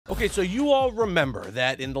Okay, so you all remember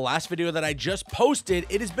that in the last video that I just posted,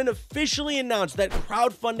 it has been officially announced that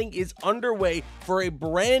crowdfunding is underway for a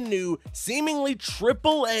brand new, seemingly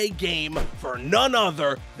AAA game for none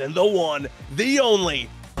other than the one, the only.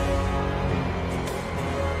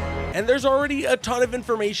 And there's already a ton of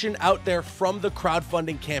information out there from the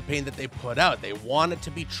crowdfunding campaign that they put out. They want it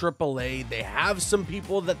to be AAA. They have some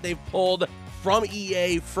people that they've pulled from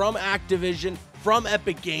EA, from Activision, from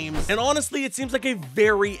Epic Games, and honestly, it seems like a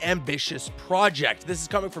very ambitious project. This is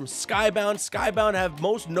coming from Skybound. Skybound have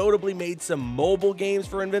most notably made some mobile games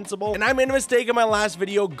for Invincible, and I made a mistake in my last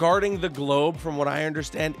video. Guarding the Globe, from what I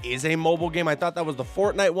understand, is a mobile game. I thought that was the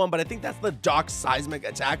Fortnite one, but I think that's the Dock Seismic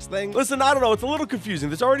Attacks thing. Listen, I don't know, it's a little confusing.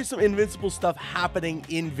 There's already some Invincible stuff happening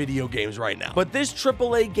in video games right now, but this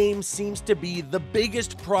AAA game seems to be the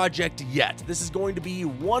biggest project yet. This is going to be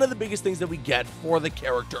one of the biggest things that we get for the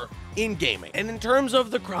character in gaming. And in terms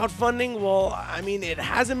of the crowdfunding, well, I mean, it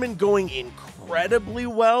hasn't been going incredibly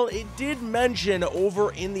well. It did mention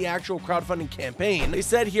over in the actual crowdfunding campaign, they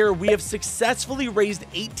said here, we have successfully raised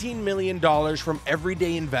 $18 million from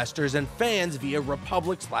everyday investors and fans via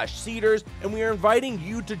Republic/Seeders, and we are inviting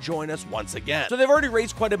you to join us once again. So they've already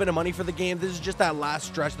raised quite a bit of money for the game. This is just that last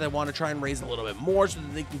stretch that they want to try and raise a little bit more so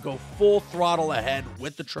that they can go full throttle ahead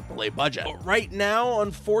with the AAA budget. But right now,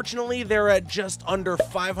 unfortunately, they're at just under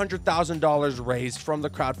 $500,000 raised from the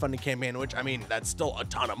crowdfunding campaign, which, I mean, that's still a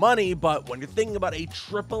ton of money, but when you're thinking about a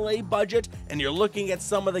AAA budget and you're looking at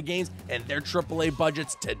some of the games and their AAA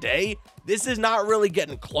budgets today, this is not really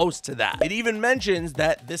getting close to that. It even mentions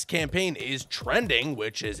that this campaign is trending,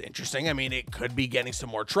 which is interesting. I mean, it could be getting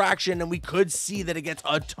some more traction, and we could see that it gets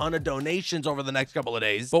a ton of donations over the next couple of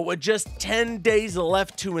days. But with just 10 days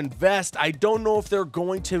left to invest, I don't know if they're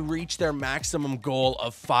going to reach their maximum goal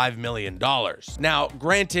of $5 million. Now,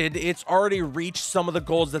 granted, it's already reached some of the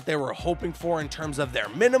goals that they were hoping for in terms of their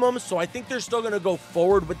minimum, so I think they're still going to go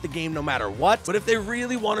forward with the game no matter what. But if they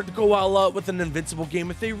really wanted to go all out with an Invincible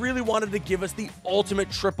game, if they really wanted to give us the ultimate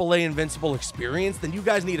AAA Invincible experience, then you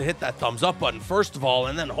guys need to hit that thumbs up button first of all,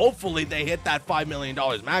 and then hopefully they hit that $5 million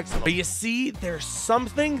maximum. But you see, there's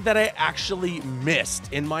something that I actually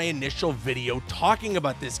missed in my initial video talking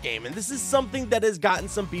about this game, and this is something that has gotten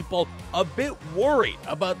some people a bit worried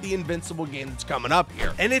about the Invincible game that's coming up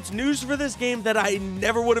here. And it's news for this game that I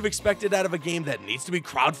never would have expected out of a game that needs to be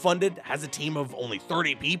crowdfunded, has a team of only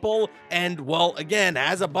 30 people, and, well, again,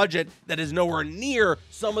 has a budget that is nowhere near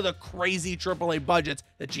some of the crazy AAA budgets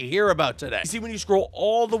that you hear about today. You see, when you scroll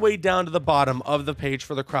all the way down to the bottom of the page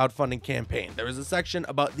for the crowdfunding campaign, there is a section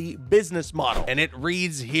about the business model, and it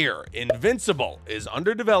reads here, Invincible is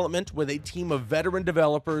under development with a team of veteran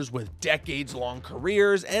developers with decades-long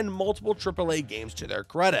careers and multiple AAA games to their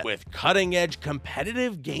credit. With cutting-edge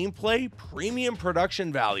competitive gameplay, premium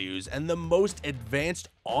production values, and the most advanced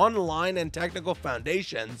online and technical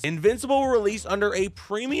foundations, Invincible will release under a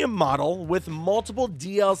premium model with multiple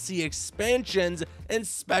DLC expansions and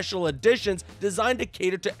special editions designed to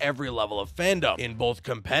cater to every level of fandom. In both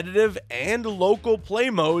competitive and local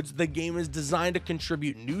play modes, the game is designed to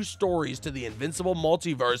contribute new stories to the Invincible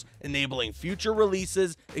multiverse, enabling future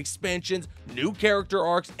releases, expansions, new character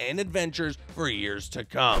arcs, and adventures for years to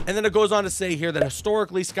come. And then it goes on to say here that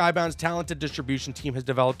historically, Skybound's talented distribution team has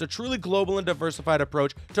developed a truly global and diversified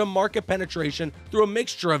approach to market penetration through a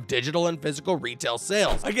mixture of digital and physical retail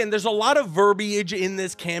sales. Again, there's a lot of verbiage in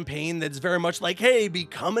this campaign that's very much like, hey,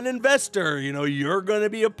 become an investor, you know, you're gonna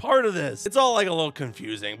be a part of this. It's all like a little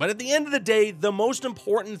confusing, but at the end of the day, the most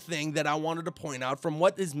important thing that I wanted to point out from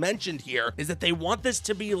what is mentioned here is that they want this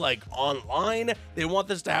to be like online, they want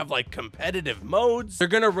this to have like competitive modes, they're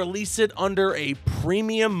gonna release it under a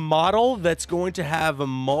premium model that's going to have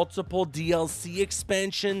multiple DLC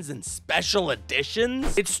expansions and special editions.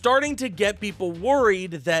 It's starting to get people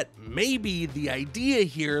worried that maybe the idea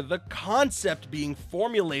here, the concept being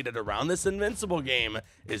formulated around this Invincible game,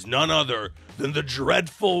 is none other than the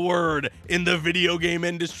dreadful word in the video game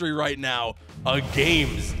industry right now, a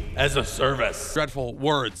games as a service. Dreadful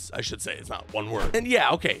words, I should say. It's not one word. And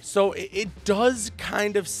yeah, okay, so it does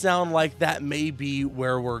kind of sound like that may be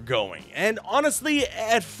where we're going. And honestly,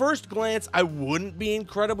 at first glance, I wouldn't be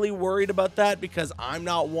incredibly worried about that because I'm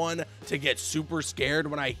not one to get super scared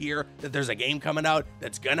when I hear that there's a game coming out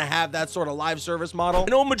that's gonna have that sort of live service model. I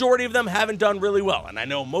know a majority of them haven't done really well, and I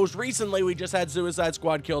know most recently we just had Suicide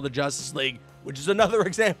Squad kill the Justice League, which is another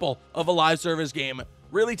example of a live service game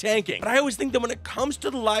really tanking. But I always think that when it comes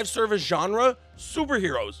to the live service genre,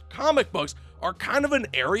 superheroes, comic books are kind of an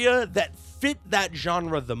area that fit that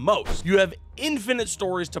genre the most. You have infinite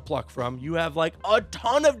stories to pluck from. You have like a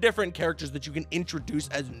ton of different characters that you can introduce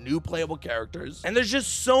as new playable characters. And there's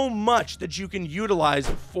just so much that you can utilize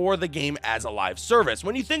for the game as a live service.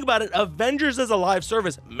 When you think about it, Avengers as a live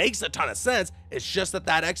service makes a ton of sense. It's just that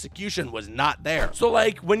that execution was not there. So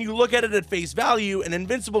like when you look at it at face value, an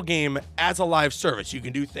Invincible game as a live service, you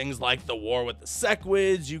can do things like the war with the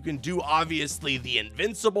Sequids. You can do obviously the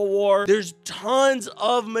Invincible War. There's tons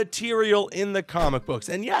of material in the comic books.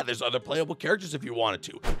 And yeah, there's other playable characters if you wanted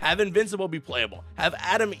to. Have Invincible be playable. Have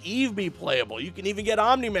Adam Eve be playable. You can even get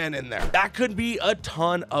Omni-Man in there. That could be a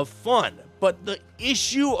ton of fun. But the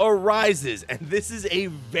issue arises, and this is a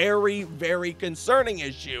very, very concerning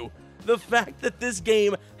issue, the fact that this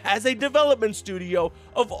game has a development studio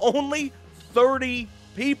of only 30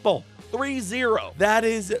 people. 30. That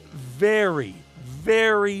is very,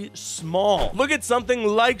 very small. Look at something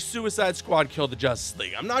like Suicide Squad Kill the Justice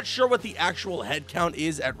League. I'm not sure what the actual head count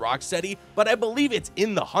is at Rocksteady, but I believe it's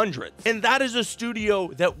in the hundreds. And that is a studio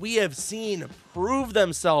that we have seen prove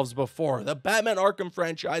themselves before. The Batman Arkham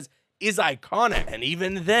franchise is iconic. And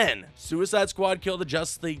even then, Suicide Squad Kill the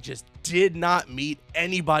Justice League just did not meet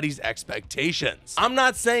anybody's expectations. I'm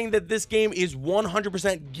not saying that this game is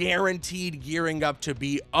 100% guaranteed gearing up to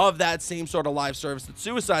be of that same sort of live service that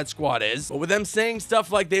Suicide Squad is, but with them saying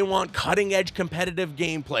stuff like they want cutting edge competitive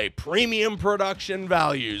gameplay, premium production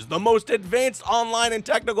values, the most advanced online and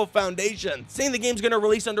technical foundation, saying the game's gonna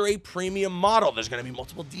release under a premium model, there's gonna be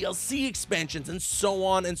multiple DLC expansions and so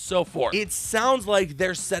on and so forth. It sounds like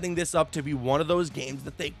they're setting this up to be one of those games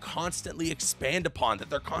that they constantly expand upon, that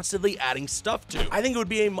they're constantly adding stuff to. I think it would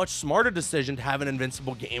be a much smarter decision to have an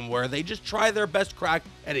Invincible game where they just try their best crack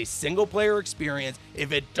at a single player experience.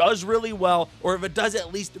 If it does really well, or if it does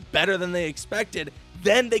at least better than they expected,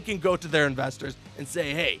 then they can go to their investors and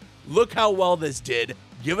say, hey, look how well this did.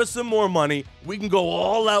 Give us some more money. We can go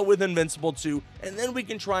all out with Invincible 2, and then we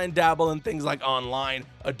can try and dabble in things like online,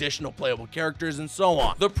 additional playable characters, and so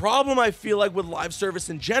on. The problem I feel like with live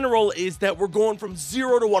service in general is that we're going from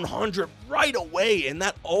 0 to 100 right away, and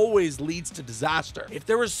that always leads to disaster. If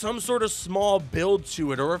there was some sort of small build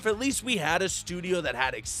to it, or if at least we had a studio that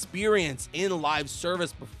had experience in live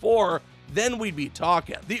service before, then we'd be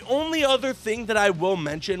talking. The only other thing that I will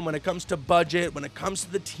mention when it comes to budget, when it comes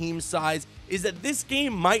to the team size, is that this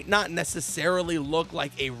game might not necessarily look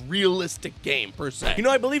like a realistic game per se. You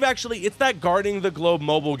know, I believe actually it's that Guarding the Globe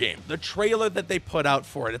mobile game, the trailer that they put out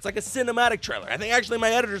for it. It's like a cinematic trailer. I think actually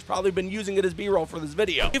my editor's probably been using it as B-roll for this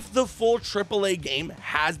video. If the full AAA game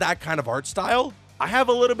has that kind of art style, I have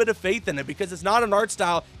a little bit of faith in it because it's not an art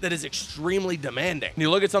style that is extremely demanding. When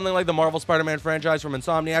you look at something like the Marvel Spider-Man franchise from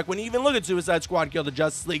Insomniac, when you even look at Suicide Squad Kill the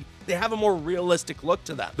Justice League, they have a more realistic look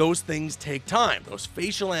to them. Those things take time. Those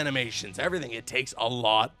facial animations, everything, it takes a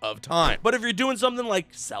lot of time. But if you're doing something like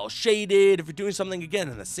cell shaded, if you're doing something again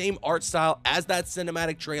in the same art style as that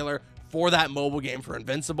cinematic trailer for that mobile game for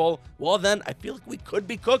Invincible, well then I feel like we could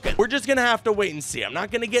be cooking. We're just gonna have to wait and see. I'm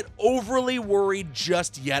not gonna get overly worried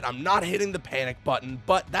just yet. I'm not hitting the panic button,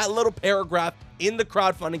 but that little paragraph in the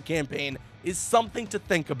crowdfunding campaign is something to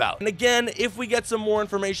think about. And again, if we get some more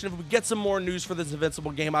information, if we get some more news for this Invincible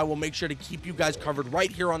game, I will make sure to keep you guys covered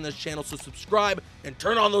right here on this channel. So subscribe and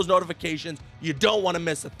turn on those notifications. You don't want to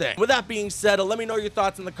miss a thing. With that being said, let me know your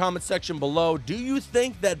thoughts in the comment section below. Do you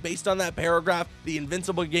think that based on that paragraph, the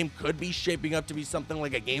Invincible game could be shaping up to be something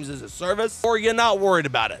like a games as a service? Or are you not worried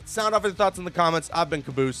about it? Sound off your thoughts in the comments. I've been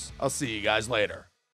Caboose. I'll see you guys later.